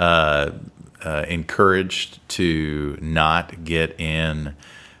encouraged to not get in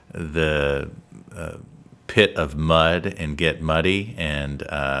the pit of mud and get muddy, and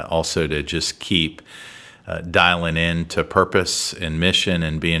also to just keep dialing in to purpose and mission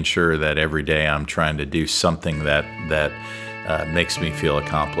and being sure that every day I'm trying to do something that makes me feel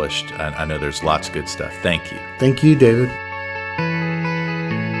accomplished. I know there's lots of good stuff. Thank you. Thank you, David.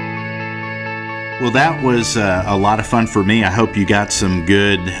 Well, that was a lot of fun for me. I hope you got some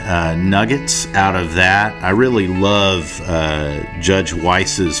good nuggets out of that. I really love Judge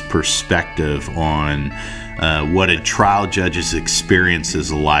Weiss's perspective on what a trial judge's experience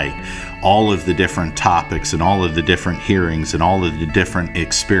is like. All of the different topics and all of the different hearings and all of the different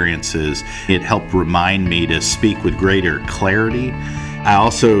experiences. It helped remind me to speak with greater clarity. I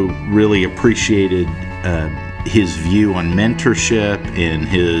also really appreciated his view on mentorship and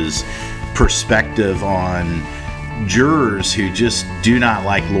his perspective on jurors who just do not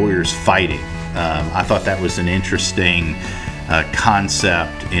like lawyers fighting. I thought that was an interesting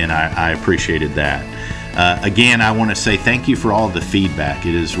concept, and I appreciated that. Again, I want to say thank you for all the feedback.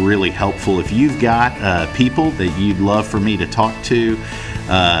 It is really helpful. If you've got people that you'd love for me to talk to,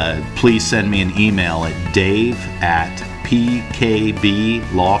 please send me an email at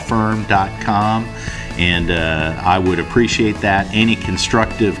dave@pkblawfirm.com, and I would appreciate that. Any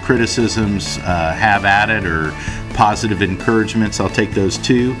constructive criticisms, have at it, or positive encouragements, I'll take those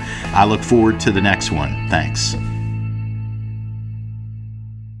too. I look forward to the next one. Thanks.